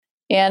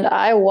And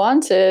I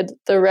wanted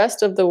the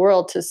rest of the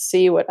world to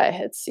see what I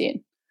had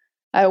seen.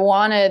 I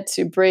wanted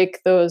to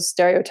break those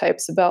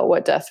stereotypes about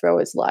what death row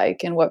is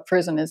like and what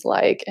prison is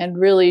like, and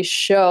really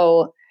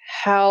show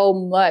how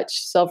much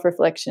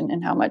self-reflection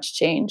and how much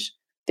change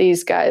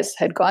these guys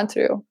had gone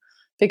through.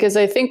 Because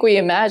I think we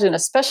imagine,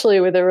 especially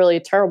with a really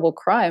terrible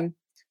crime,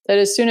 that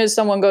as soon as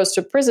someone goes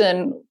to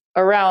prison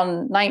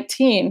around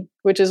 19,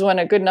 which is when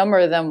a good number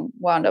of them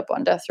wound up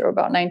on death row,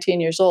 about 19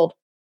 years old,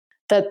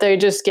 that they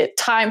just get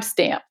time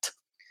stamped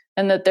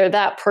and that they're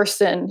that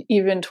person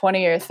even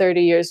 20 or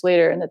 30 years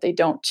later and that they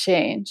don't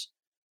change.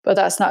 But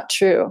that's not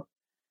true.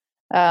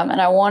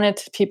 And I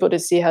wanted people to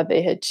see how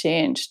they had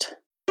changed.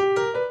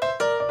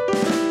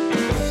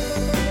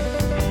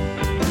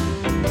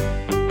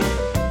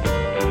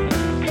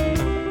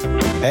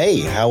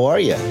 Hey, how are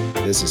you?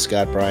 This is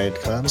Scott Bryant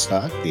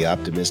Comstock, the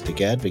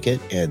Optimistic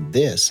Advocate, and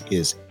this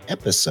is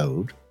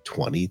episode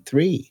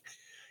 23.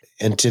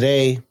 And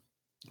today,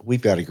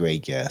 we've got a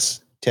great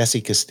guest, Tessie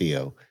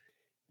Castillo.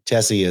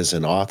 Tessie is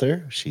an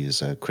author.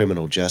 She's a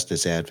criminal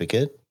justice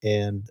advocate.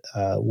 And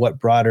what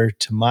brought her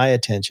to my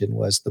attention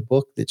was the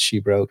book that she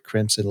wrote,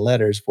 Crimson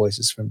Letters,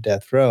 Voices from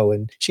Death Row.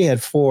 And she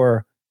had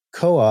 4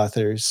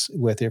 co-authors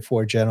with her,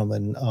 4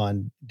 gentlemen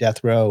on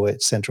death row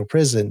at Central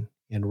Prison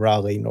in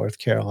Raleigh, North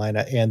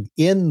Carolina. And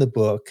in the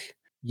book,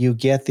 you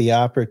get the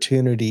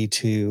opportunity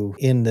to,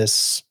 in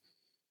this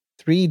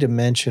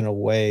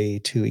 3-dimensional way,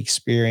 to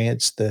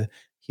experience the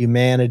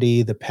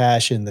humanity, the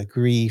passion, the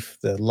grief,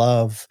 the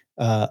love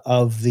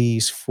of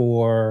these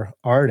 4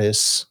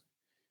 artists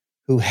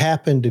who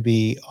happen to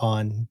be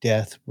on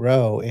death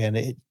row. And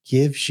it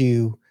gives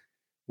you,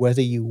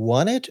 whether you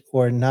want it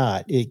or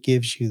not, it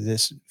gives you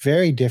this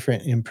very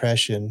different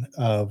impression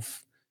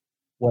of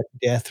what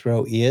death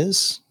row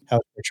is, how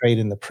it's portrayed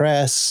in the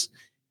press,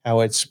 how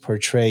it's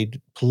portrayed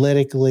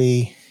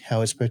politically, how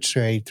it's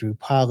portrayed through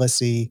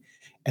policy,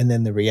 and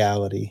then the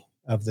reality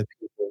of the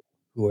people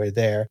who are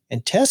there.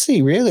 And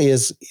Tessie really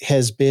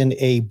has been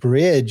a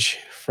bridge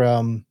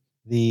from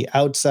the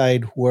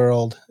outside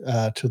world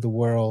to the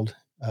world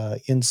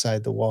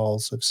inside the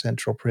walls of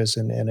Central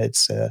Prison, and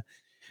it's a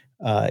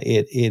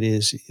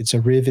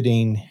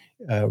riveting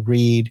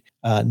read,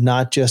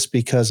 not just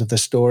because of the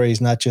stories,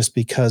 not just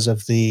because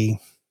of the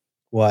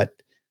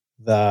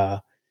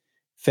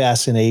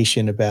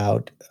fascination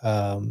about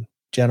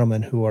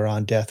gentlemen who are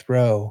on death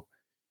row,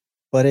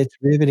 but it's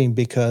riveting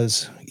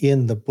because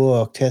in the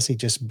book, Tessie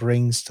just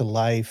brings to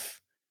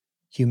life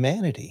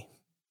humanity,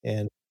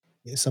 and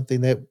it's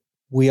something that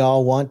we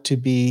all want to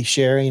be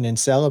sharing and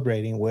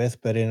celebrating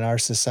with, but in our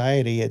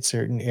society, at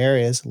certain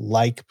areas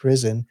like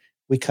prison,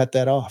 we cut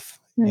that off.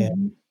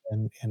 Mm-hmm.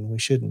 And we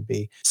shouldn't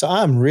be. So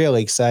I'm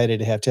really excited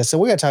to have Tessie. So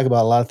we're going to talk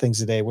about a lot of things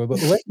today, but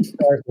let's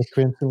start with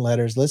Crimson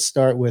Letters. Let's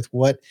start with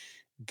what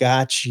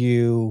got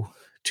you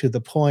to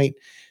the point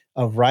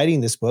of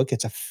writing this book.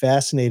 It's a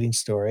fascinating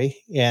story.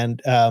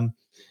 And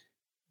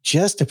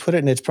just to put it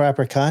in its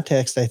proper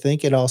context, I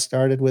think it all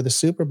started with a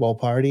Super Bowl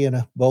party and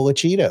a bowl of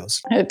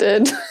Cheetos. It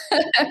did.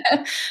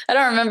 I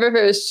don't remember if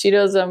it was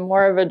Cheetos. I'm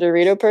more of a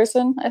Dorito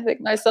person, I think,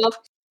 myself.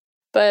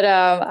 But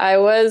I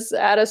was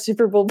at a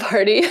Super Bowl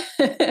party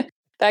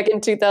back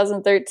in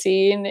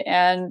 2013,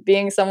 and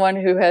being someone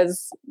who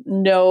has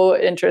no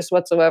interest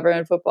whatsoever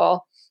in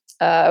football,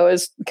 I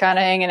was kind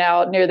of hanging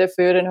out near the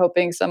food and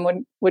hoping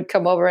someone would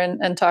come over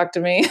and talk to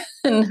me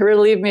and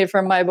relieve me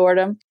from my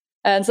boredom.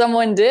 And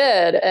someone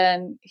did,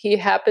 and he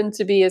happened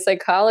to be a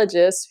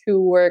psychologist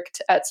who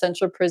worked at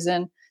Central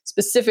Prison,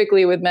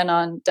 specifically with men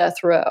on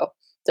death row,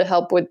 to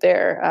help with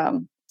their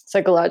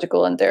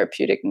psychological and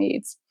therapeutic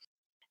needs.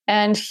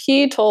 And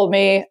he told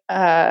me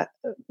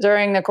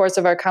during the course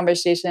of our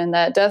conversation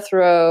that death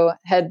row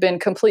had been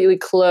completely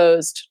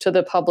closed to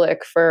the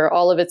public for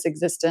all of its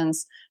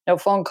existence. No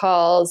phone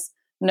calls,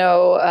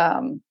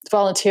 no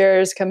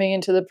volunteers coming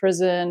into the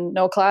prison,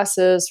 no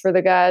classes for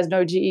the guys,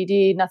 no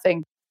GED,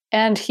 nothing.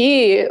 And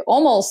he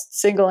almost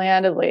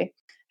single-handedly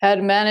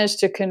had managed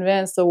to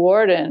convince the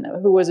warden,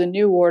 who was a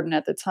new warden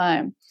at the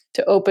time,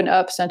 to open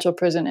up Central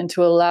Prison and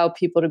to allow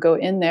people to go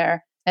in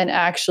there and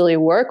actually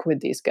work with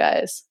these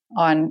guys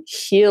on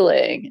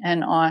healing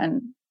and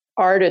on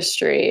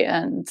artistry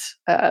and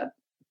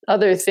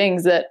other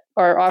things that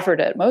are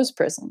offered at most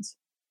prisons.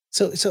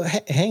 So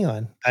hang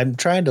on. I'm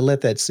trying to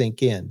let that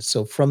sink in.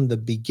 So from the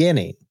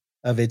beginning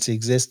of its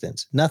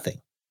existence, nothing,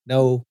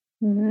 no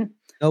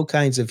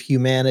kinds of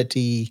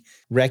humanity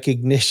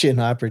recognition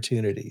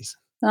opportunities.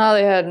 No,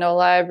 they had no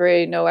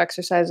library, no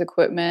exercise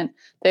equipment.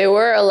 They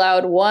were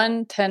allowed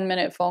 1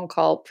 10-minute phone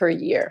call per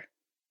year,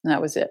 and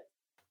that was it.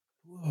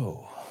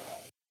 Whoa.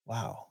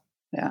 Wow.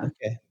 Yeah.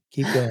 Okay.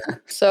 Keep going.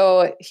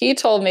 So he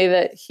told me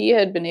that he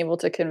had been able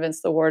to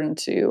convince the warden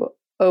to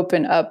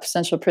open up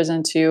Central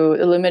Prison to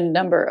a limited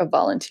number of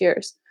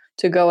volunteers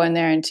to go in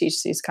there and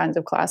teach these kinds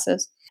of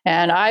classes.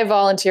 And I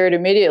volunteered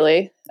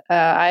immediately.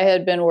 I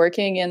had been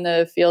working in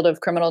the field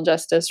of criminal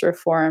justice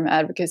reform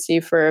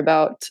advocacy for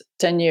about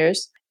 10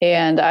 years.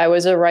 And I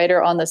was a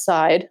writer on the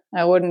side.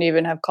 I wouldn't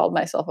even have called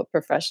myself a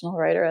professional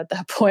writer at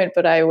that point,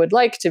 but I would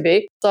like to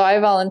be. So I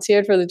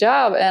volunteered for the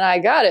job and I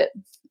got it.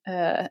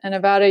 And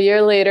about a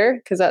year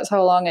later, because that's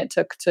how long it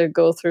took to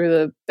go through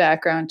the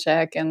background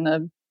check and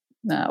the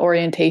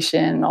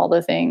orientation and all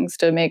the things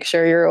to make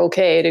sure you're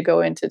okay to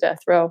go into death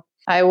row.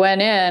 I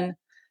went in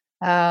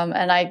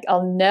and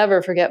I'll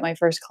never forget my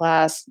first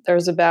class. There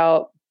was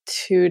about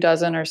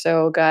 24 or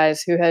so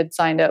guys who had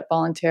signed up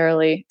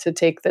voluntarily to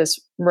take this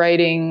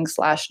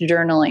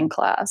writing/journaling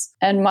class.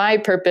 And my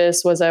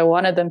purpose was I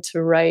wanted them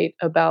to write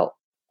about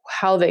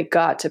how they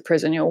got to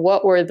prison.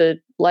 What were the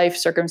life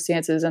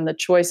circumstances and the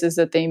choices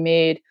that they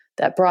made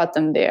that brought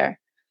them there?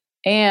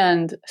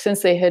 And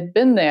since they had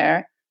been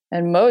there,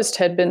 and most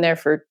had been there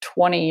for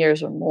 20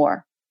 years or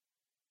more,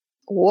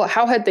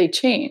 how had they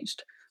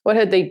changed? What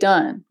had they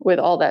done with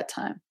all that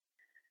time?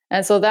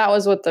 And so that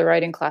was what the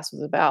writing class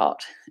was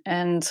about.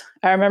 And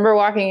I remember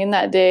walking in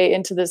that day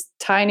into this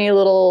tiny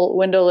little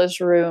windowless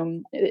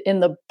room in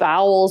the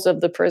bowels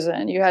of the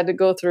prison. You had to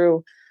go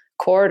through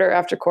corridor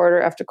after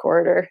corridor after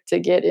corridor to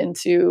get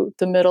into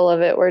the middle of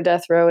it where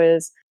death row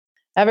is.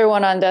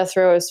 Everyone on death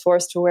row is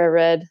forced to wear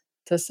red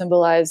to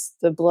symbolize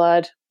the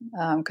blood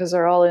because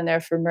they're all in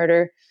there for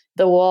murder.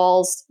 The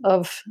walls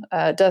of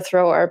death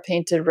row are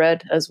painted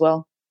red as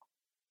well.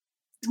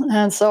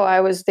 And so I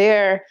was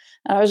there,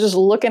 and I was just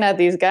looking at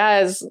these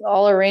guys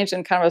all arranged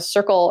in kind of a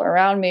circle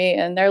around me,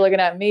 and they're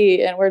looking at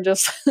me, and we're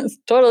just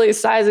totally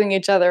sizing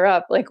each other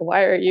up. Like,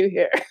 why are you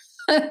here?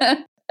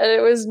 And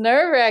it was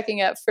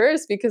nerve-wracking at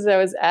first because I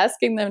was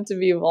asking them to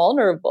be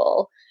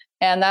vulnerable.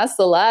 And that's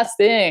the last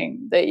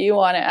thing that you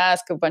want to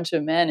ask a bunch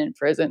of men in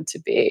prison to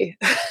be.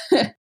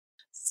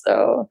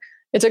 So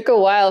it took a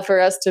while for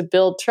us to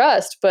build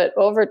trust, but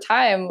over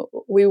time,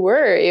 we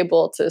were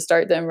able to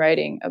start them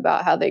writing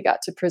about how they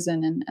got to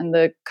prison and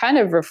the kind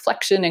of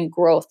reflection and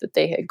growth that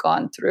they had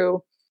gone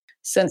through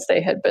since they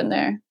had been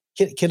there.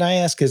 Can I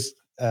ask, because,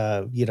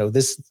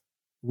 this,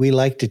 we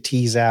like to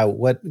tease out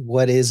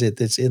what is it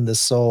that's in the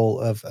soul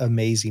of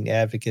amazing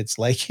advocates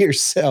like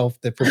yourself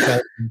that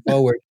propel them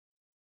forward?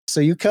 So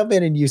you come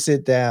in and you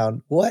sit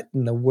down. What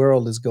in the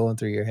world is going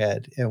through your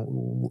head?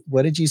 And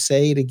what did you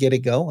say to get it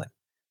going?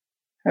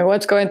 And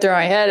what's going through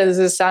my head is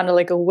this sounded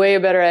like a way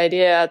better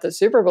idea at the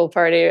Super Bowl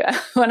party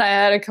when I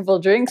had a couple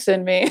drinks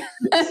in me.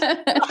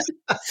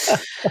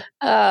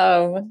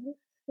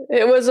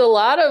 It was a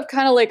lot of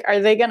kind of like, are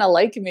they going to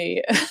like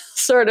me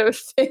sort of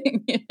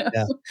thing?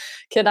 Yeah.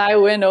 Can I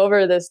win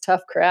over this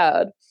tough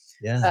crowd?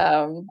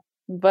 Yeah.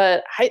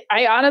 But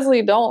I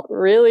honestly don't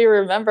really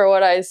remember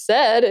what I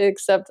said,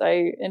 except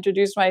I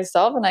introduced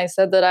myself and I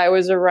said that I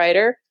was a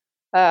writer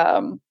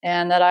and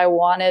that I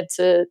wanted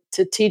to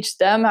teach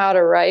them how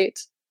to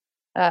write.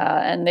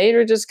 And they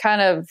were just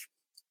kind of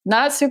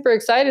not super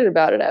excited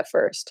about it at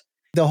first.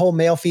 The whole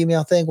male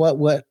female thing. What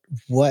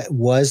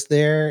was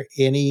there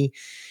any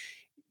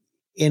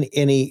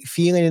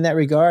feeling in that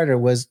regard, or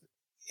was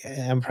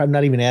I'm probably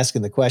not even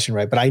asking the question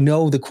right, but I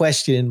know the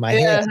question in my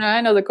head. Yeah,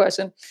 I know the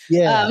question.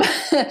 Yeah.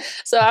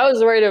 So I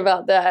was worried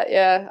about that.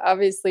 Yeah,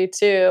 obviously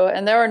too.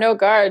 And there were no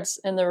guards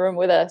in the room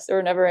with us. There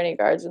were never any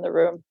guards in the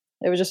room.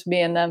 It was just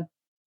me and them.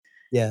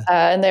 Yeah.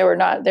 And they were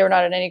not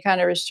in any kind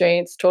of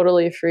restraints,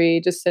 totally free,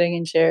 just sitting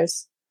in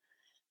chairs.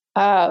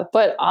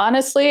 But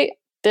honestly,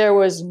 there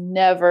was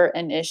never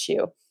an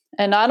issue.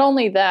 And not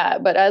only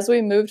that, but as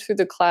we moved through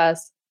the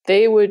class,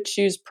 they would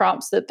choose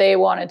prompts that they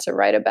wanted to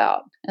write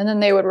about. And then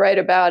they would write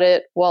about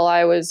it while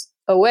I was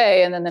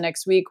away. And then the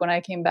next week when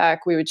I came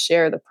back, we would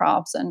share the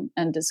prompts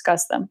and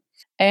discuss them.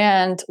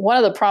 And one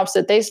of the prompts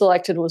that they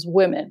selected was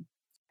women.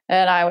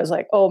 And I was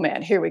like, oh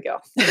man, here we go.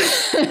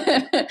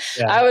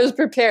 Yeah. I was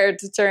prepared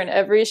to turn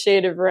every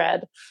shade of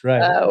red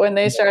when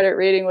they started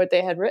reading what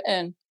they had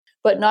written.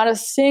 But not a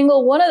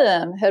single one of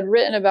them had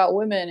written about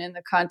women in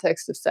the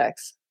context of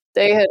sex.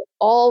 They had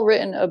all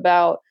written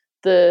about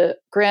the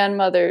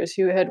grandmothers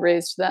who had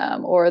raised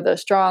them, or the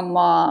strong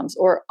moms,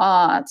 or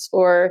aunts,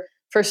 or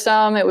for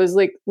some, it was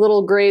like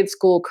little grade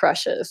school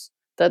crushes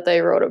that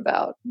they wrote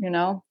about,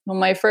 Well,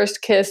 my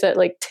first kiss at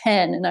like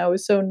 10, and I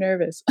was so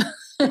nervous.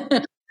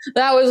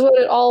 That was what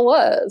it all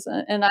was.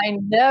 And I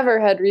never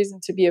had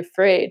reason to be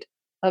afraid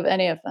of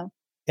any of them.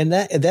 And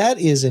that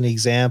is an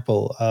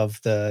example of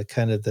the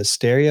kind of the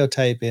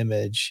stereotype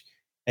image.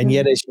 And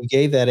yet, as you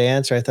gave that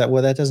answer, I thought,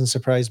 well, that doesn't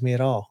surprise me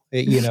at all.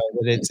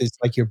 It's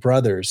like your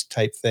brothers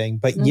type thing.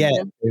 But yet,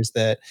 there's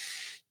that.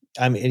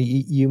 I mean,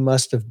 you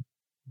must have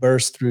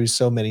burst through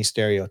so many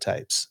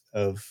stereotypes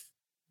of.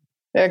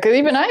 Yeah, because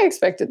even I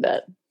expected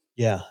that.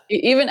 Yeah.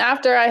 Even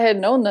after I had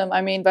known them,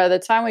 I mean, by the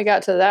time we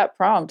got to that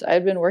prompt, I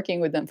had been working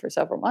with them for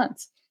several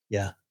months.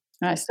 Yeah.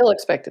 And I still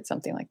expected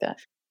something like that.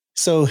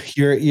 So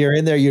you're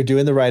in there, you're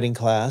doing the writing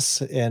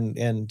class,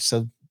 and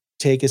so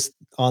take us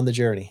on the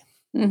journey.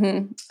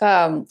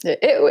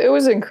 It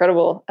was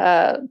incredible.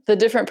 The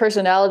different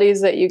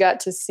personalities that you got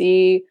to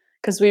see,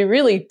 because we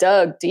really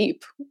dug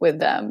deep with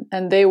them,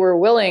 and they were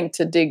willing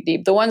to dig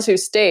deep. The ones who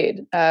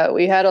stayed,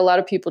 we had a lot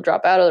of people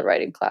drop out of the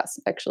writing class,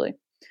 actually.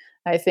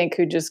 I think,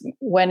 who just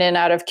went in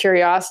out of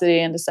curiosity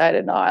and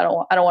decided, no, I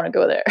don't want to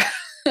go there.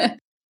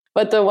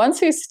 But the ones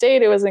who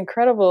stayed, it was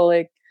incredible.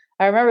 Like,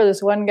 I remember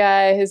this one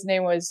guy, his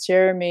name was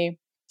Jeremy.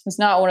 He's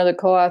not one of the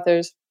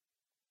co-authors.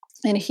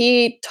 And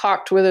he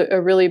talked with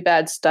a really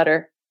bad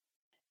stutter.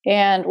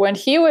 And when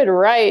he would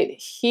write,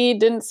 he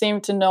didn't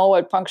seem to know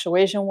what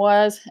punctuation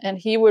was. And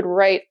he would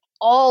write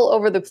all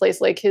over the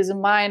place. Like, his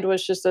mind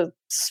was just a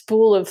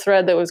spool of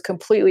thread that was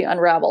completely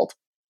unraveled.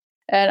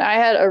 And I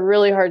had a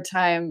really hard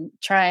time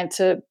trying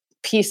to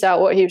piece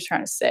out what he was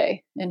trying to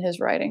say in his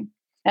writing.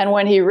 And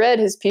when he read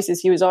his pieces,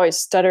 he was always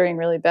stuttering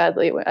really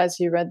badly as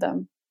he read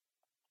them.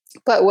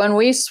 But when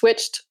we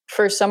switched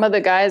for some of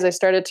the guys, I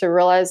started to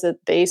realize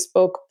that they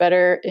spoke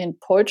better in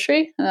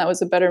poetry, and that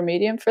was a better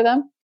medium for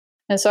them.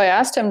 And so I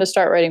asked him to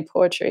start writing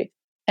poetry.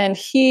 And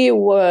he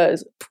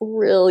was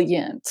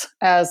brilliant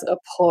as a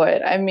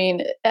poet. I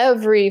mean,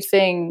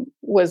 everything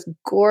was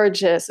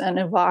gorgeous and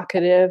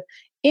evocative.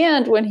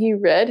 And when he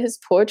read his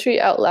poetry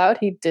out loud,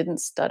 he didn't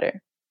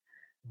stutter.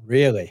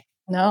 Really?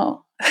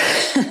 No.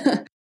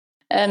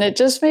 And it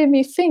just made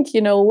me think,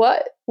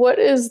 what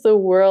is the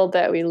world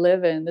that we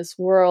live in? This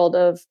world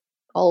of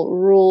all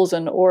rules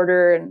and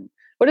order, and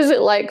what is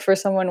it like for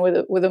someone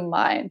with a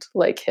mind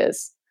like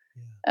his?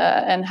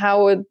 And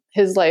how would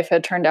his life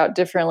have turned out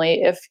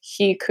differently if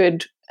he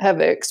could have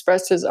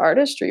expressed his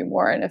artistry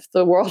more, and if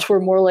the world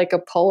were more like a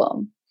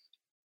poem?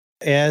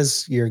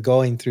 As you're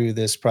going through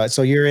this process,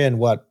 so you're in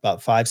what,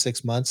 about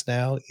 5-6 months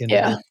now into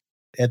Yeah. this?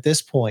 At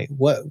this point,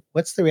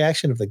 what's the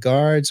reaction of the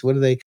guards? What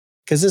do they?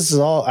 Because this is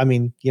all, I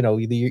mean,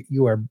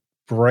 you are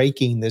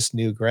breaking this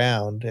new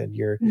ground, and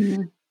you're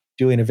Mhm.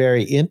 doing a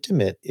very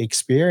intimate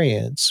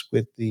experience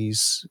with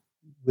these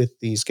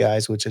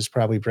guys, which is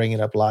probably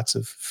bringing up lots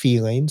of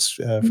feelings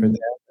for Mhm. them.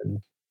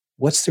 And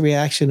what's the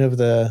reaction of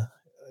the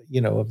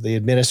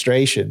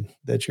administration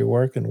that you're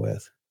working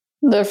with?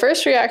 The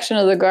first reaction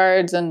of the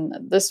guards, and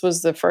this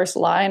was the first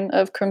line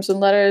of Crimson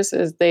Letters,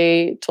 is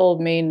they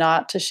told me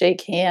not to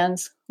shake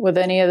hands with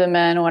any of the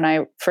men when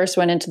I first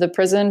went into the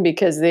prison,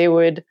 because they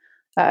would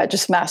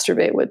just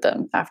masturbate with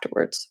them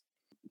afterwards.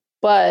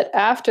 But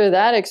after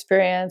that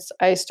experience,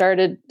 I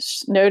started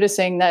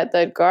noticing that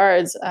the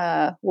guards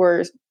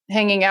were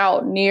hanging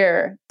out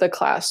near the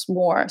class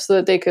more so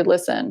that they could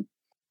listen.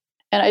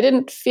 And I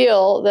didn't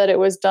feel that it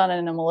was done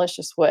in a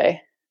malicious way.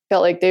 I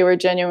felt like they were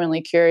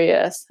genuinely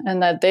curious,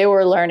 and that they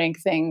were learning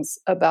things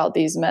about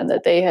these men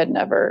that they had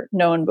never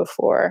known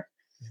before.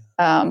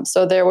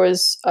 So there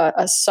was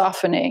a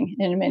softening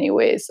in many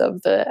ways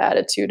of the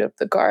attitude of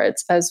the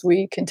guards as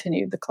we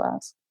continued the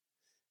class.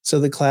 So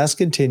the class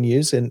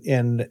continues,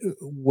 and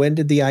when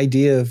did the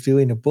idea of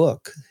doing a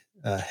book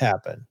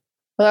happen?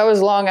 Well, that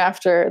was long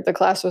after the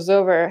class was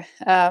over.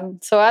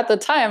 So at the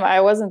time, I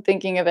wasn't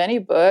thinking of any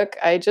book.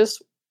 I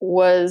just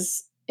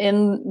was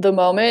in the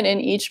moment,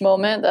 in each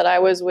moment that I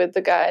was with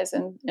the guys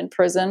in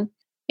prison.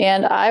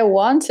 And I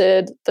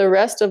wanted the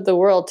rest of the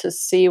world to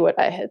see what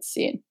I had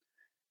seen.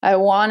 I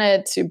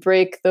wanted to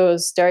break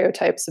those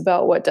stereotypes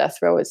about what death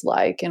row is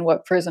like and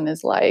what prison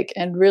is like,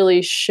 and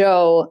really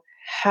show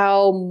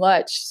how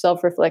much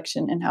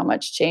self-reflection and how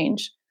much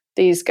change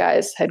these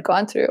guys had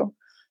gone through.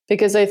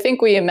 Because I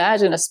think we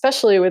imagine,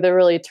 especially with a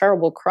really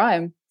terrible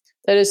crime,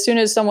 that as soon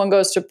as someone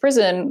goes to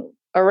prison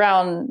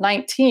around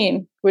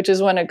 19, which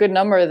is when a good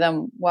number of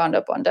them wound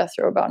up on death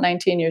row, about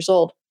 19 years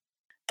old,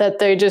 that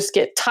they just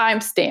get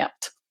time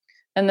stamped,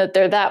 and that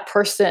they're that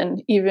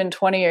person even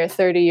 20 or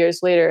 30 years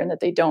later, and that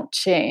they don't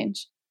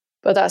change.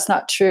 But that's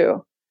not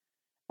true.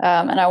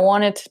 And I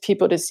wanted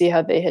people to see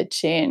how they had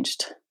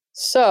changed.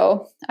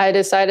 So I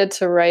decided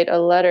to write a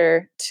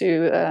letter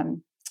to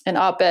an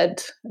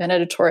op-ed, an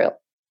editorial,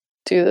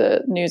 to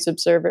the News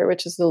Observer,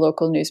 which is the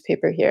local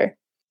newspaper here.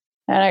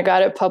 And I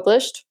got it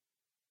published.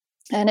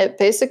 And it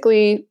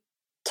basically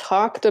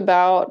talked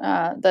about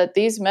that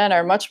these men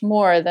are much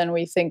more than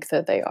we think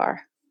that they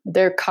are.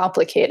 They're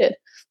complicated.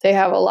 They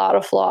have a lot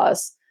of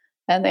flaws,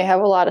 and they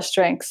have a lot of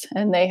strengths,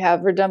 and they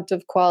have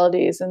redemptive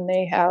qualities, and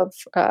they have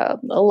a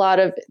lot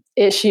of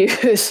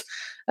issues,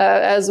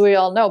 as we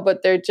all know,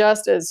 but they're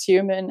just as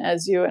human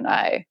as you and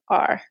I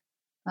are.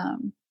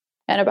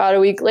 And about a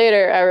week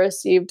later, I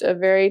received a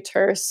very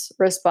terse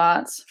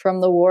response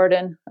from the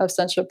warden of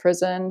Central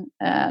Prison.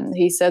 And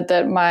he said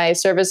that my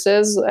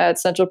services at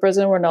Central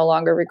Prison were no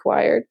longer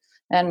required,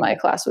 and my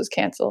class was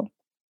canceled.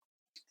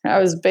 I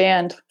was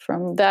banned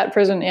from that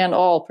prison and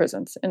all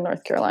prisons in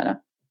North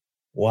Carolina.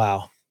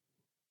 Wow.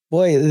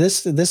 Boy,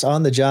 this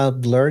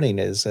on-the-job learning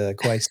is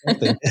quite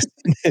something.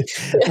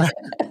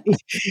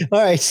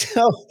 All right.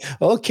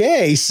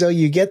 So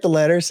you get the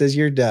letter, says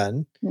you're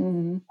done.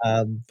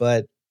 Mm-hmm.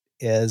 But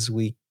as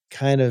we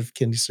kind of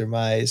can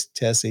surmise,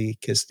 Tessie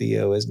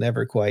Castillo is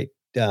never quite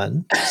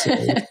done.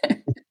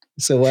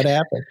 So what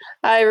happened?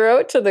 I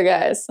wrote to the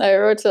guys. I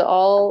wrote to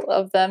all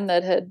of them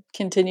that had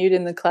continued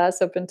in the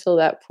class up until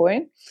that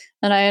point.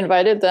 And I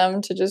invited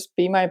them to just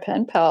be my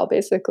pen pal,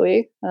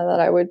 basically, that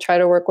I would try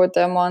to work with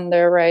them on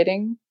their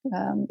writing,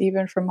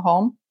 even from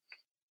home.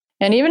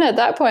 And even at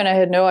that point, I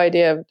had no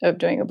idea of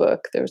doing a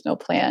book. There was no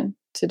plan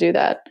to do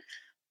that.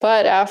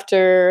 But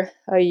after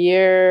a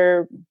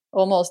year,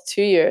 almost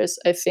 2 years,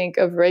 I think,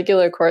 of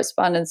regular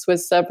correspondence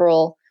with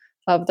several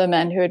of the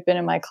men who had been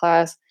in my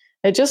class,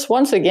 I just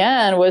once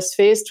again was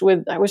faced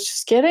with, I was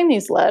just getting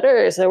these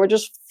letters that were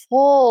just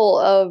full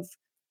of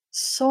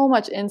so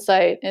much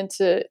insight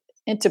into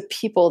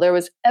people. There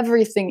was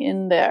everything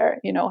in there.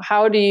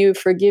 How do you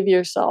forgive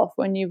yourself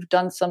when you've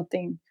done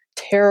something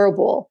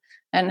terrible?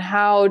 And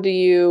how do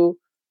you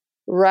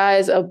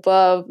rise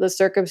above the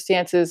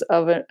circumstances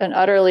of an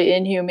utterly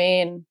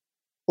inhumane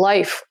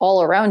life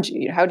all around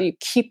you? How do you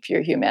keep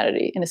your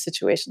humanity in a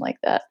situation like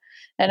that?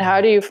 And how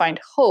do you find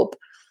hope?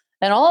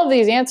 And all of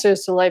these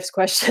answers to life's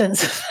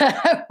questions that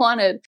I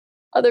wanted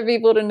other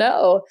people to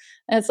know.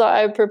 And so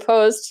I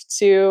proposed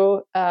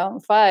to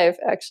five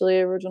actually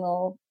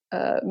original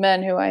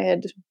men who I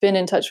had been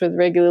in touch with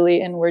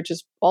regularly and were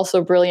just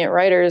also brilliant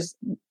writers,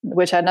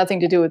 which had nothing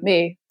to do with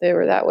me. They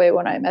were that way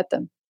when I met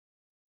them,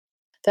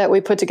 that we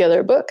put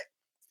together a book.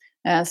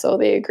 And so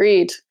they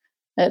agreed.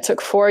 And it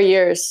took 4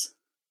 years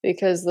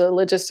because the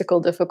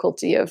logistical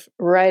difficulty of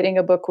writing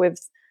a book with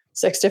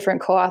 6 different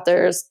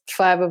co-authors,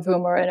 5 of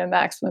whom are in a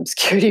maximum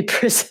security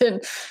prison.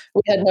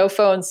 We had no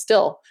phones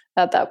still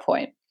at that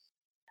point.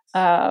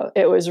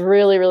 It was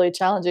really, really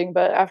challenging.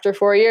 But after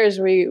 4 years,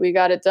 we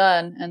got it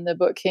done. And the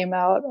book came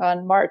out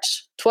on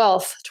March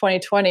 12th,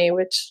 2020,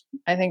 which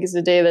I think is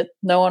a day that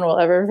no one will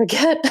ever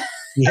forget.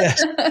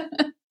 Yes.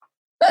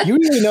 You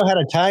really know how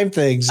to time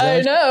things.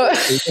 I know.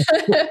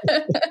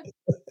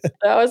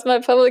 That was my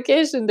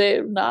publication date.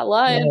 I'm not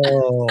lying.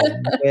 Oh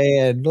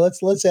man,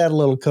 let's add a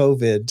little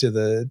COVID to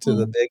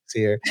the mix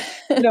here.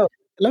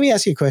 Let me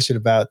ask you a question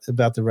about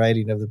the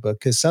writing of the book,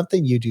 because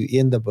something you do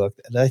in the book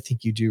that I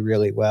think you do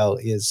really well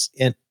is,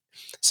 and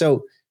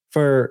so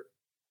for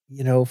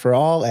for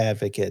all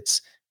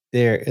advocates,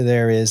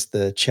 there is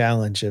the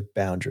challenge of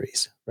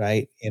boundaries,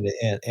 right?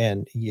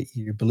 And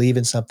you believe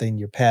in something,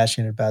 you're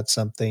passionate about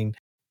something,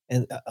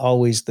 and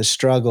always the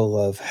struggle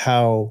of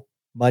how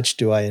much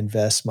do I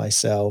invest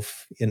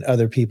myself in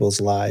other people's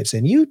lives?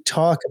 And you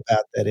talk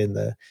about that in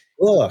the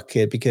book,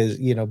 because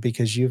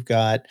you've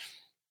got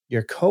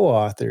your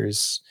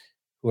co-authors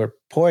who are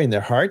pouring their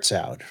hearts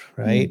out,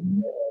 right?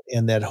 Mhm.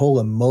 And that whole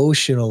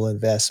emotional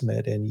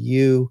investment, and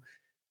you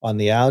on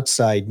the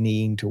outside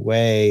needing to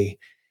weigh,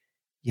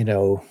 you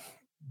know,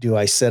 do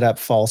I set up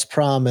false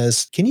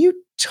promise? Can you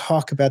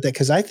talk about that?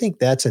 Because I think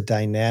that's a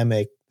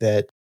dynamic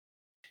that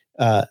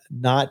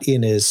not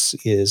in is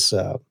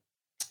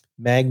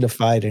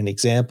magnified an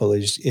example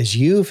as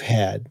you've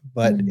had,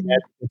 but Mhm.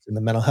 advocates in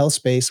the mental health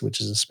space, which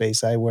is a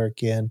space I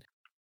work in,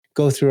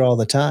 go through all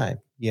the time.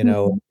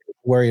 Mhm.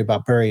 Worry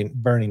about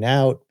burning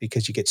out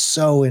because you get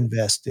so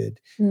invested,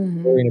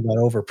 Mhm. worrying about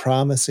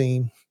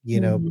overpromising,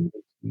 Mhm.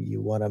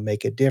 you want to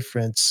make a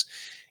difference,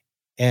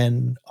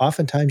 and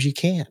oftentimes you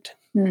can't.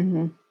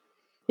 Mhm.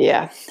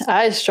 Yeah,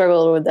 I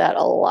struggled with that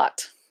a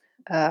lot.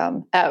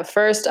 At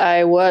first,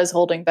 I was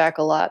holding back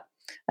a lot.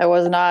 I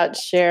was not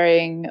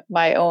sharing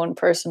my own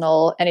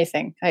personal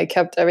anything. I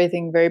kept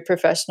everything very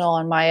professional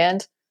on my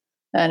end.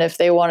 And if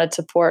they wanted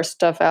to pour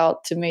stuff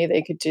out to me,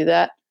 they could do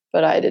that,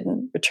 but I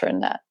didn't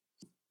return that.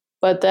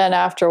 But then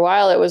after a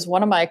while, it was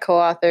one of my co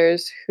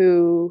authors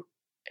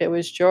it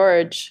was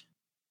George,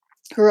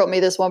 who wrote me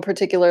this one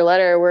particular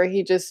letter where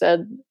he just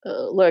said,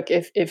 "Look,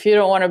 if you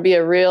don't want to be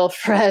a real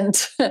friend,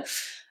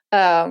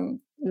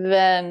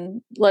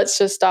 then let's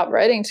just stop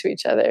writing to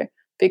each other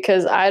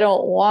because I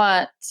don't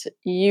want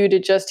you to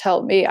just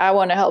help me. I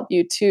want to help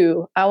you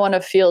too. I want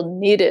to feel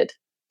needed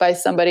by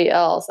somebody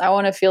else. I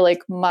want to feel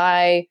like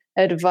my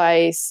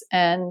advice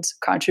and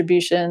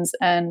contributions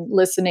and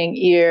listening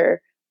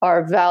ear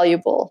are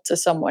valuable to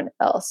someone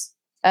else."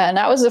 And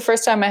that was the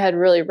first time I had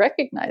really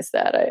recognized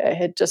that. I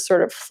had just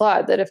sort of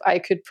thought that if I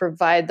could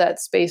provide that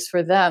space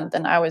for them,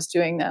 then I was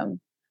doing them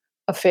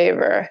a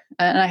favor.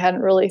 And I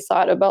hadn't really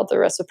thought about the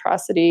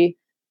reciprocity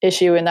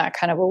issue in that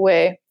kind of a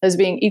way as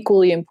being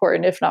equally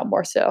important, if not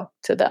more so,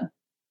 to them,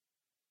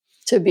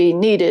 to be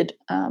needed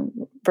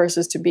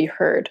versus to be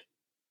heard.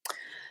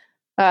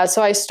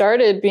 So I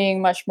started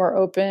being much more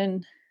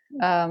open,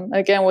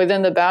 again,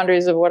 within the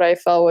boundaries of what I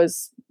felt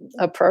was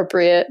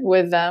appropriate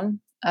with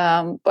them.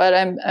 But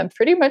I'm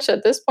pretty much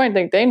at this point,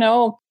 like they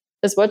know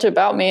as much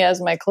about me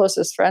as my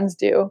closest friends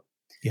do.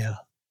 Yeah.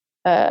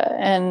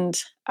 And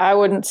I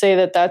wouldn't say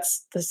that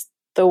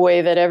the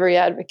way that every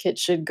advocate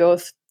should go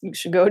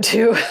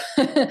to,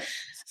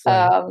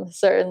 Right.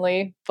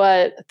 certainly.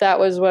 But that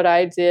was what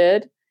I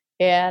did,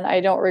 and I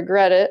don't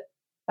regret it.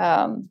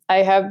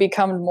 I have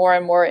become more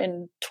and more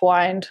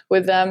entwined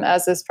with them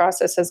as this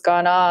process has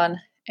gone on,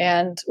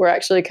 and we're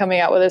actually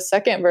coming out with a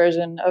second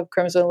version of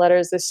Crimson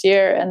Letters this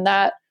year, and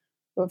that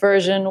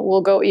version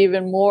will go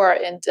even more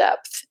in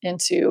depth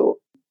into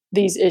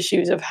these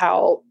issues of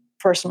how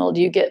personal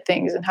do you get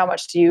things and how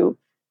much do you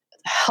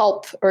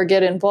help or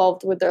get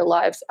involved with their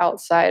lives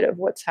outside of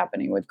what's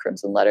happening with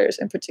Crimson Letters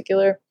in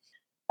particular.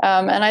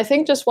 And I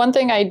think just one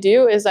thing I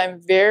do is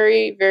I'm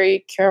very,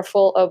 very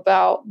careful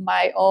about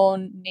my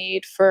own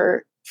need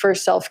for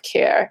self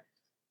care,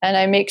 and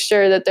I make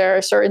sure that there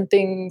are certain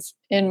things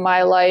in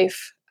my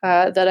life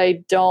that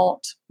I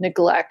don't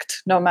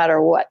neglect no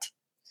matter what.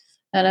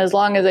 And as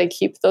long as I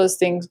keep those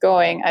things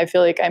going, I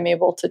feel like I'm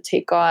able to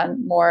take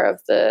on more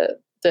of the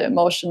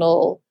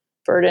emotional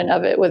burden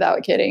of it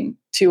without getting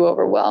too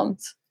overwhelmed.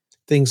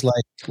 Things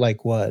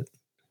like what?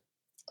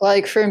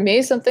 Like for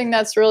me, something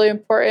that's really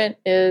important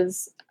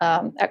is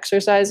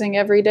exercising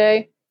every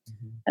day.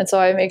 Mhm. And so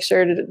I make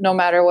sure to, no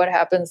matter what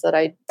happens, that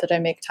I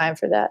make time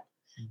for that.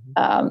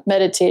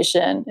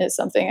 Meditation is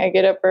something. I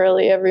get up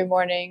early every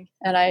morning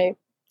and I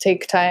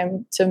take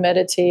time to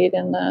meditate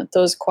in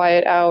those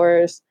quiet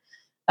hours.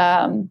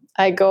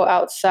 I go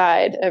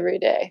outside every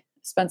day,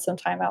 spend some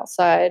time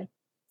outside.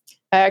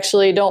 I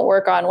actually don't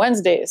work on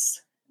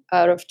Wednesdays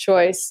out of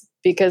choice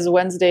because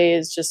Wednesday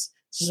is just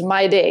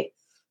my day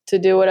to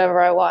do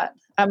whatever I want.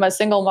 I'm a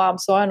single mom,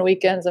 so on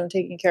weekends I'm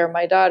taking care of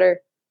my daughter.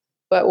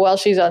 But while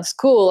she's on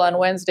school on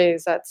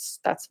Wednesdays, that's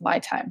my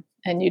time,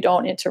 and you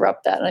don't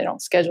interrupt that, and I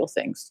don't schedule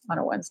things on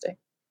a Wednesday.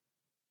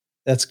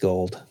 That's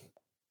gold.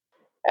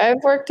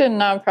 I've worked in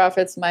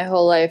nonprofits my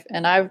whole life,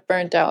 and I've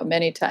burnt out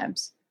many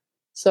times.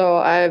 So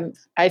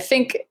I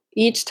think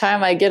each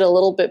time I get a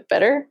little bit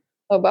better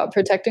about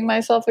protecting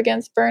myself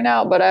against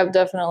burnout, but I've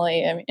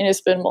definitely, I mean, and it's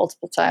been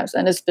multiple times,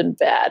 and it's been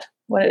bad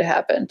when it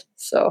happened.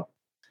 So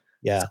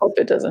Yeah. let's hope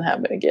it doesn't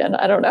happen again.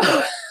 I don't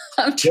know.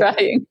 I'm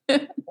trying.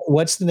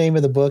 What's the name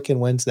of the book and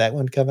when's that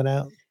one coming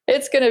out?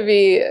 It's going to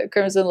be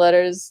Crimson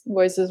Letters,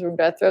 Voices from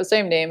Death Row.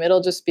 Same name.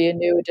 It'll just be a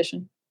new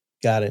edition.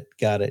 Got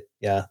it.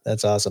 Yeah,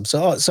 that's awesome.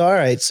 So all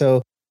right.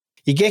 So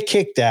you get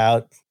kicked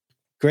out.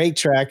 Great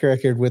track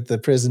record with the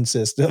prison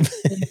system.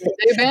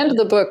 They banned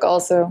the book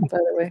also, by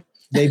the way.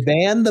 They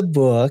banned the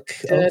book.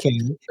 Good. Okay.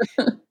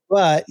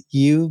 But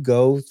you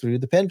go through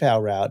the pen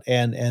pal route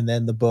and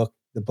then the book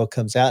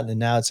comes out and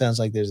now it sounds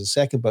like there's a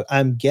second book.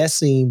 I'm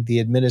guessing the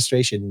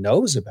administration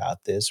knows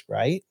about this,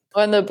 right?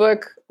 When the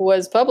book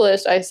was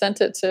published, I sent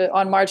it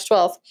on March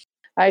 12th.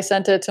 I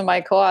sent it to my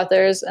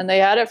co-authors and they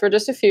had it for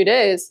just a few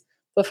days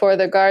before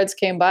the guards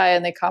came by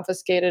and they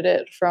confiscated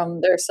it from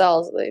their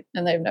cells.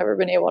 And they've never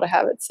been able to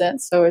have it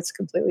since. So it's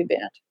completely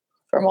banned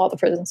from all the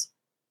prisons.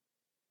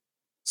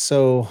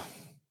 So,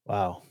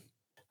 wow.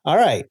 All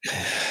right.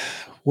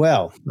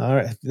 Well, all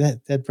right.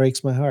 That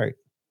breaks my heart.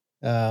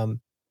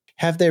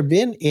 Have there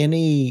been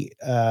any,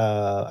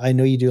 I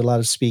know you do a lot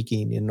of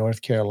speaking in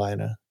North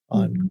Carolina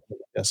on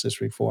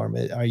justice reform.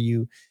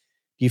 Do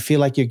you feel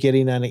like you're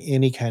getting on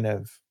any kind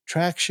of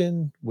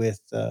traction with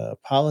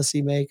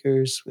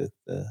policymakers, with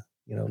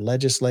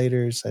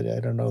legislators? I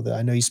don't know that.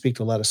 I know you speak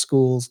to a lot of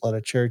schools, a lot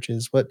of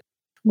churches.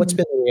 What's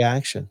been the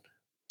reaction?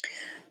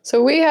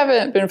 So we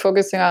haven't been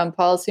focusing on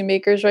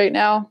policymakers right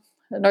now.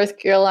 North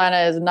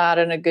Carolina is not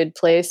in a good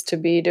place to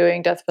be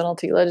doing death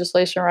penalty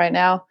legislation right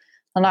now.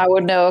 And I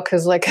would know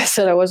because, like I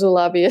said, I was a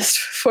lobbyist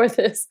for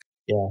this.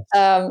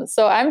 Yeah.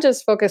 So I'm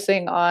just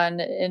focusing on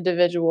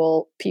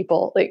individual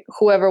people, like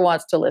whoever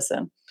wants to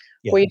listen.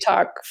 Yeah. We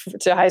talk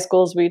to high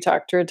schools, we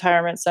talk to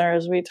retirement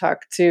centers, we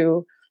talk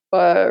to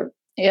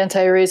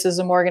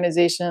anti-racism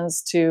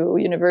organizations, to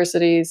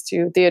universities,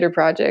 to theater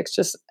projects,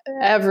 just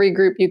every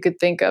group you could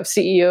think of,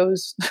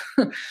 CEOs,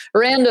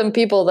 random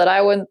people that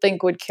I wouldn't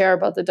think would care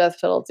about the death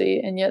penalty.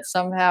 And yet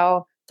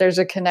somehow there's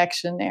a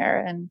connection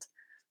there. And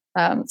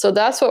so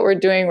that's what we're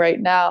doing right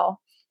now.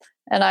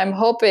 And I'm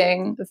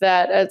hoping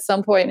that at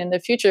some point in the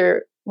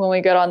future, when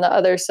we get on the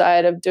other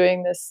side of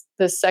doing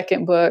this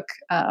second book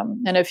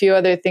and a few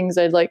other things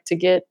I'd like to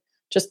get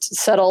just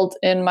settled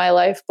in my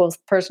life, both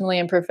personally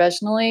and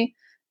professionally,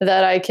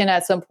 that I can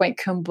at some point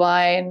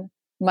combine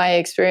my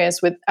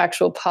experience with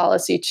actual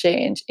policy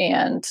change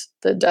and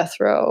the death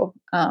row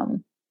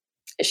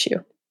issue.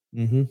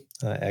 Mm-hmm.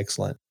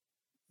 Excellent.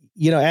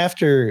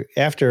 After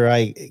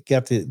I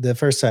got the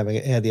first time I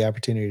had the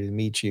opportunity to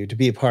meet you, to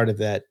be a part of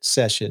that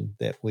session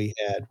that we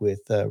had with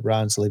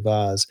Ronsley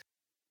Vaz,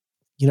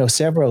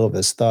 several of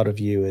us thought of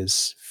you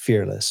as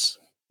fearless.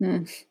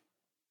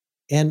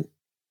 And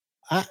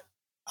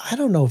I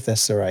don't know if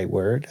that's the right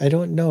word. I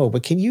don't know,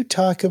 but can you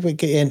talk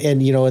about, and in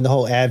the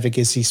whole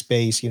advocacy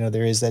space,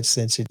 there is that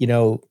sense that,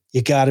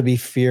 you got to be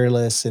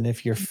fearless. And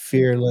if you're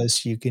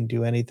fearless, you can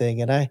do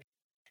anything. And I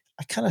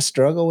kind of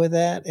struggle with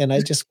that. And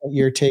I just want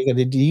your take on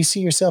it. Do you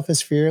see yourself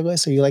as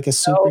fearless? Are you like a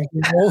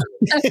superhero?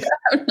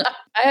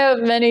 I have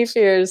many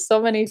fears,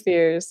 so many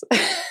fears.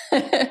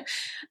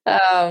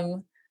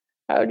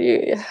 How do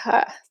you,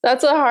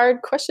 that's a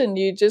hard question.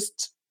 You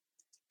just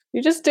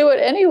do it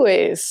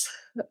anyways,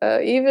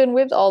 even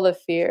with all the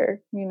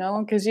fear,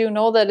 because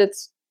that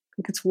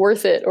it's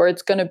worth it, or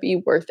it's going to be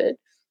worth it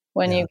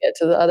when you get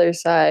to the other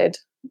side.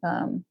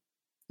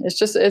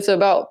 It's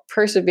about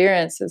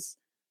perseverance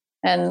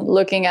and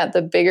looking at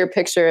the bigger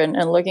picture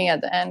and looking at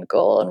the end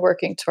goal and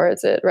working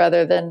towards it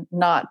rather than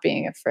not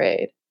being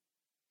afraid.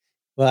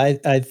 Well,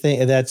 I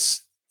think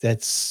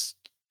that's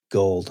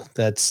gold.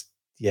 That's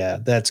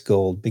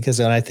gold, because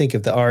when I think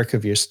of the arc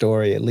of your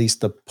story, at least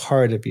the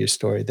part of your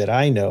story that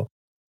I know,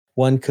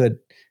 one could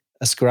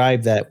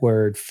ascribe that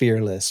word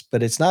fearless,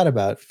 but it's not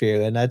about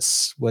fear. And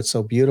that's what's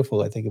so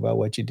beautiful, I think, about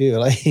what you do.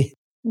 Like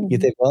You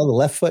think, well, the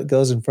left foot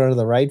goes in front of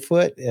the right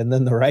foot, and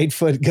then the right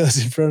foot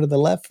goes in front of the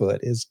left foot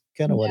is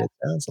kind of what Yeah. it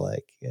sounds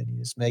like, and you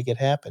just make it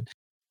happen.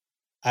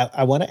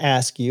 I want to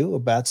ask you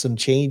about some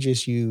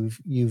changes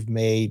you've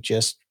made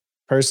just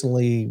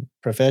personally,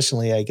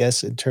 professionally, I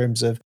guess, in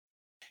terms of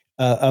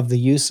the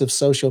use of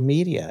social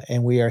media.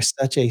 And we are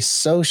such a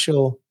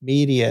social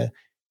media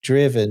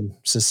driven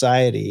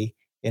society.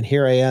 And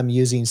here I am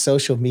using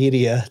social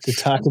media to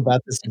talk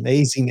about this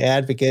amazing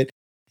advocate.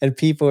 And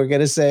people are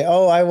going to say,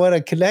 oh, I want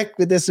to connect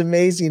with this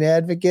amazing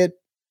advocate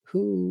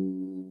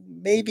who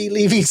may be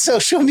leaving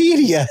social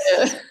media.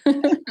 Yeah.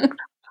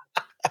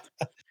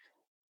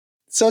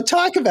 So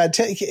talk about,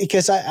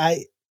 because uh,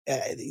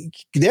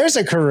 there's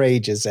a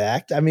courageous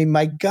act. I mean,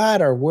 my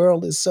God, our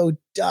world is so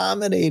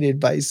dominated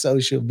by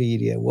social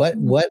media. What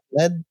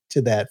led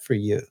to that for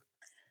you?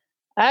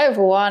 I've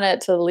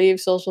wanted to leave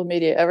social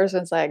media ever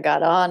since I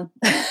got on.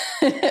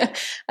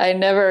 I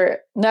never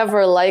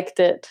liked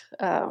it.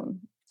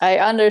 I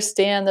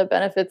understand the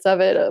benefits of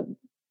it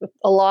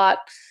a lot.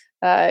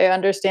 I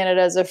understand it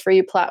as a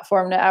free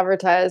platform to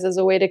advertise, as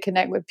a way to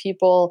connect with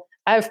people.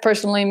 I've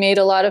personally made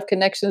a lot of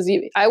connections.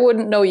 I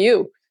wouldn't know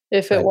you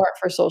if it Right, weren't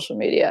for social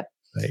media.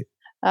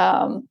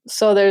 right.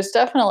 So there's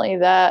definitely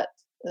that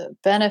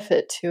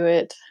benefit to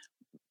it.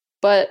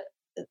 But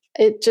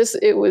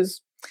it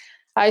was,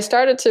 I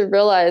started to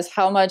realize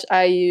how much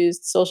I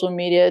used social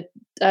media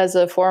as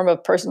a form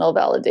of personal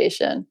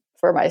validation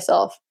for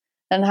myself,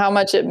 and how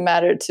much it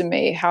mattered to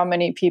me how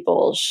many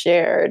people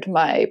shared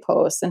my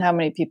posts and how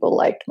many people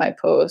liked my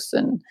posts,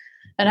 and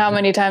how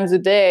many times a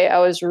day I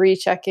was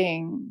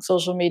rechecking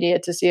social media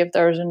to see if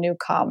there was a new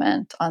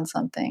comment on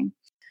something,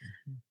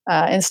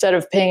 instead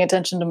of paying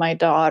attention to my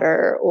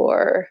daughter,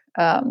 or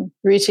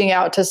reaching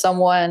out to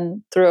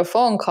someone through a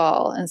phone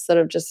call instead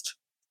of just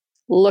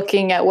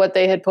looking at what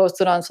they had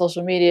posted on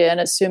social media and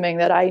assuming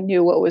that I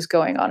knew what was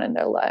going on in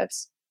their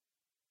lives.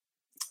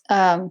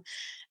 Um,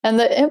 and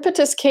the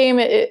impetus came,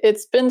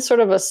 it's been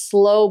sort of a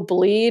slow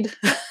bleed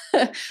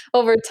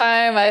over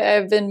time.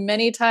 I've been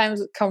many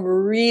times come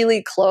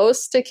really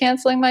close to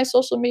canceling my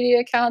social media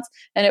accounts.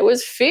 And it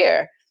was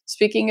fear,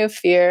 speaking of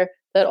fear,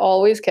 that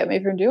always kept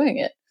me from doing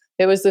it.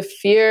 It was the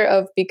fear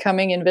of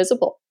becoming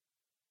invisible.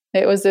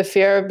 It was the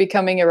fear of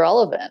becoming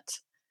irrelevant.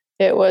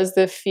 It was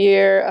the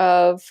fear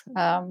of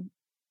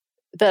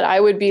that I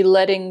would be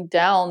letting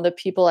down the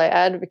people I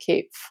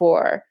advocate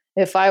for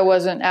if I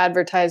wasn't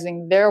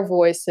advertising their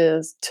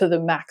voices to the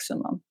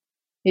maximum,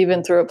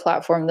 even through a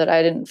platform that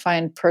I didn't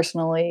find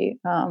personally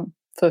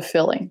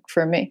fulfilling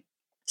for me.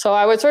 So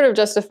I would sort of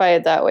justify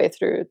it that way,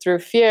 through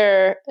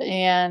fear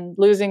and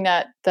losing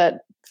that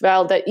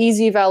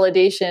easy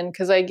validation.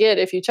 Because I get,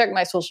 if you check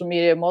my social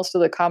media, most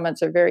of the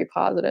comments are very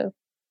positive.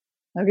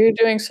 Like, you're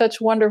doing such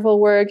wonderful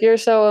work. You're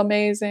so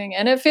amazing.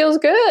 And it feels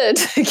good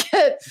to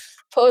get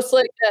posts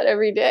like that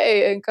every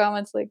day and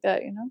comments like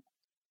that, you know?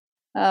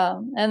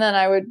 And then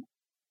I would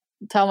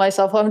tell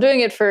myself, well, I'm doing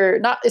it for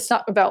it's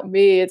not about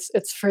me.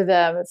 It's for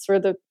them. It's for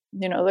the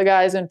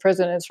guys in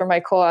prison. It's for my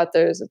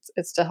co-authors.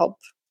 It's to help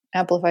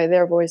amplify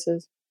their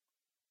voices.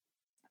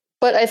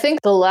 But I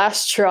think the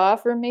last straw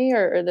for me,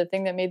 or the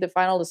thing that made the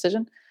final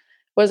decision,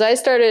 was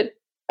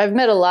I've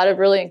met a lot of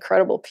really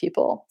incredible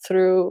people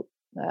through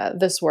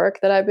this work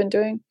that I've been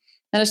doing.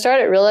 And I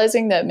started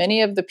realizing that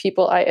many of the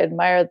people I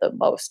admire the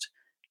most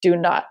do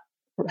not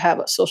have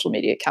a social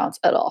media accounts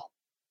at all.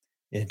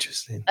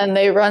 Interesting. And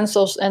they run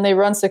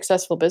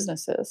successful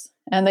businesses,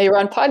 and they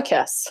run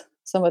podcasts,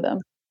 some of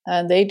them,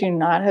 and they do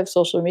not have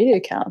social media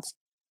accounts.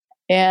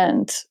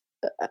 And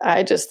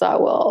I just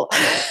thought, well,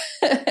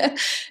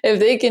 if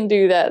they can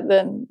do that,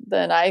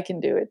 then I can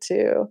do it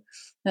too.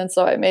 And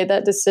so I made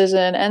that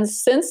decision. And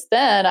since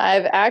then,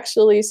 I've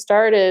actually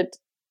started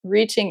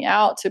reaching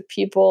out to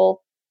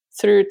people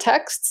through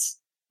texts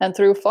and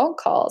through phone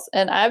calls.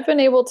 And I've been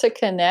able to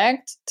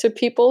connect to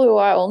people who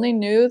I only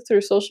knew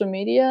through social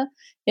media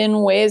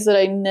in ways that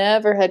I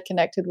never had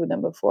connected with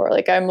them before.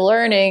 Like, I'm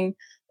learning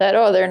that,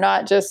 oh, they're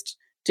not just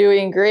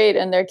doing great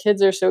and their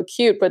kids are so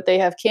cute, but they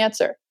have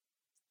cancer,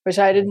 which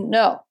I didn't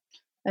know.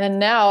 And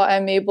now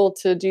I'm able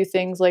to do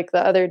things like,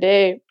 the other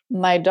day,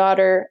 my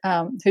daughter,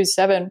 who's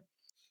 7,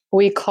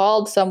 we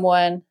called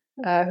someone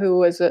who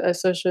was a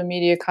social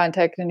media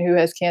contact and who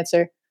has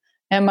cancer.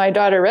 And my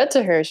daughter read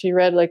to her. She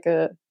read like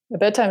a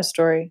bedtime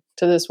story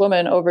to this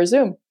woman over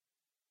Zoom.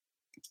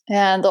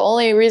 And the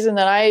only reason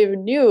that I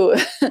even knew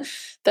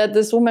that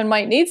this woman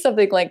might need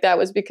something like that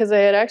was because I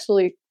had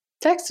actually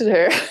texted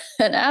her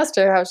and asked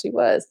her how she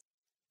was.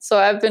 So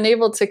I've been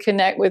able to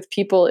connect with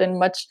people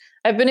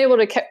I've been able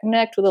to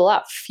connect with a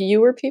lot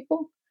fewer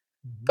people,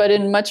 but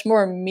in much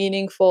more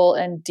meaningful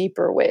and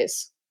deeper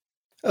ways.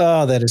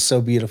 Oh, that is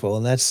so beautiful.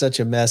 And that's such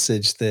a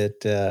message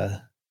that,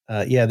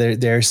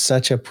 there's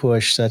such a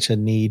push, such a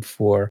need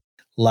for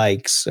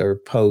likes or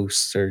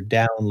posts or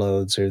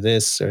downloads or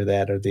this or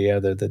that or the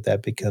other,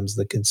 that becomes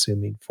the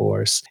consuming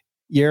force.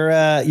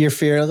 You're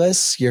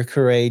fearless, you're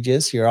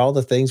courageous, you're all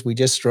the things we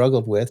just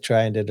struggled with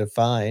trying to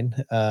define.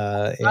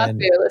 Not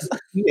And fearless.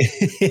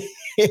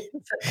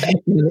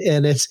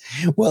 And it's,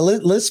 well,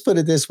 let's put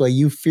it this way.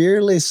 You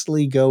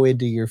fearlessly go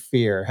into your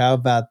fear. How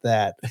about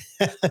that?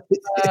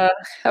 How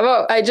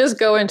about I just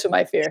go into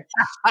my fear?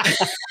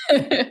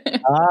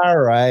 All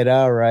right.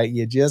 All right.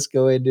 You just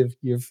go into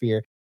your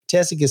fear.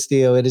 Tessie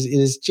Castillo, it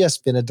has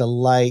just been a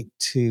delight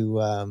to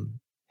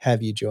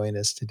have you join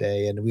us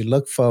today. And we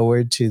look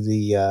forward to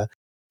the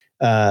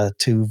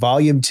to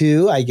volume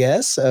 2, I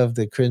guess, of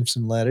the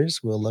Crimson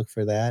Letters. We'll look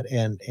for that,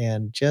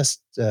 and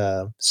just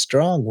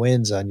strong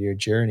winds on your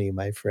journey,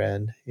 my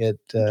friend. It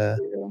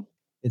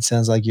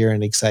sounds like you're in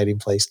an exciting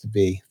place to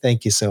be.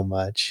 Thank you so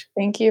much.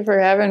 Thank you for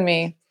having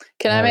me.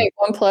 Can I make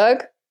one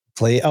plug?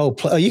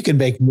 You can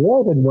make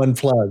more than one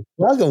plug.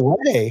 Plug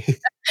away.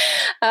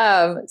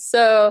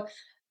 So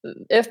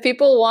if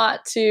people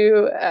want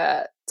to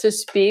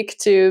speak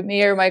to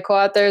me or my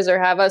co-authors or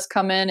have us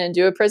come in and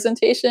do a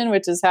presentation,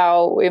 which is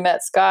how we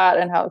met Scott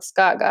and how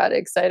Scott got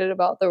excited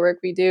about the work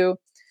we do,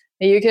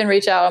 you can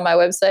reach out on my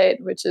website,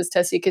 which is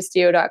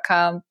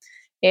tessiecastillo.com,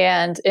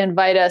 and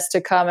invite us to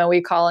come, and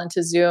we call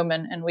into Zoom,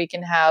 and we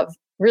can have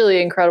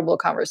really incredible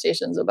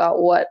conversations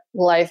about what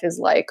life is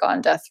like on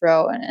death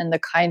row and the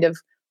kind of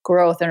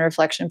growth and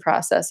reflection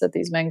process that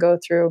these men go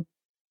through.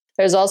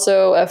 There's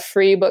also a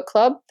free book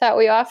club that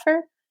we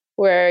offer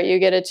where you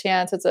get a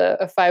chance. It's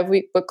a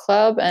 5-week book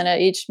club. And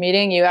at each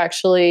meeting, you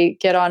actually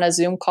get on a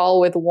Zoom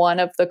call with one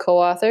of the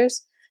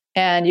co-authors,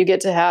 and you get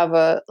to have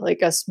a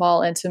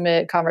small,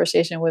 intimate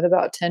conversation with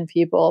about 10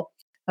 people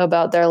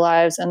about their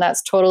lives. And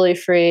that's totally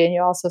free. And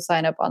you also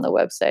sign up on the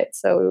website.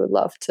 So we would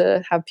love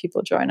to have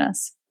people join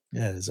us.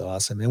 That is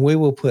awesome. And we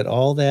will put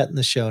all that in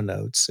the show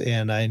notes.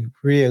 And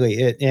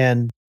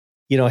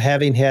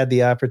having had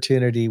the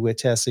opportunity with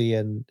Tessie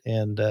and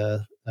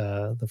the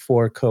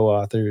 4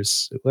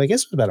 co-authors, well, I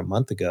guess it was about a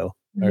month ago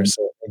or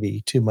so,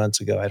 maybe 2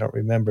 months ago. I don't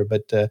remember,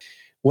 but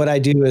what I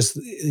do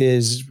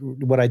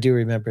what I do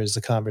remember is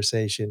the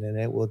conversation, and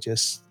it will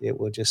just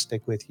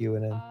stick with you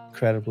in an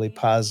incredibly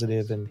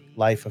positive and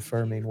life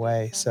affirming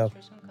way. So,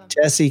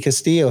 Tessie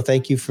Castillo,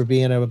 thank you for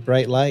being a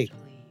bright light.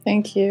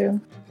 Thank you.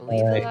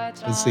 All right.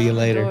 We'll see you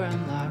later.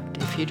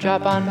 If you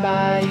drop on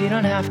by, you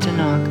don't have to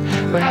knock.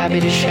 We're happy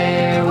to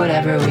share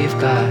whatever we've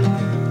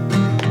got.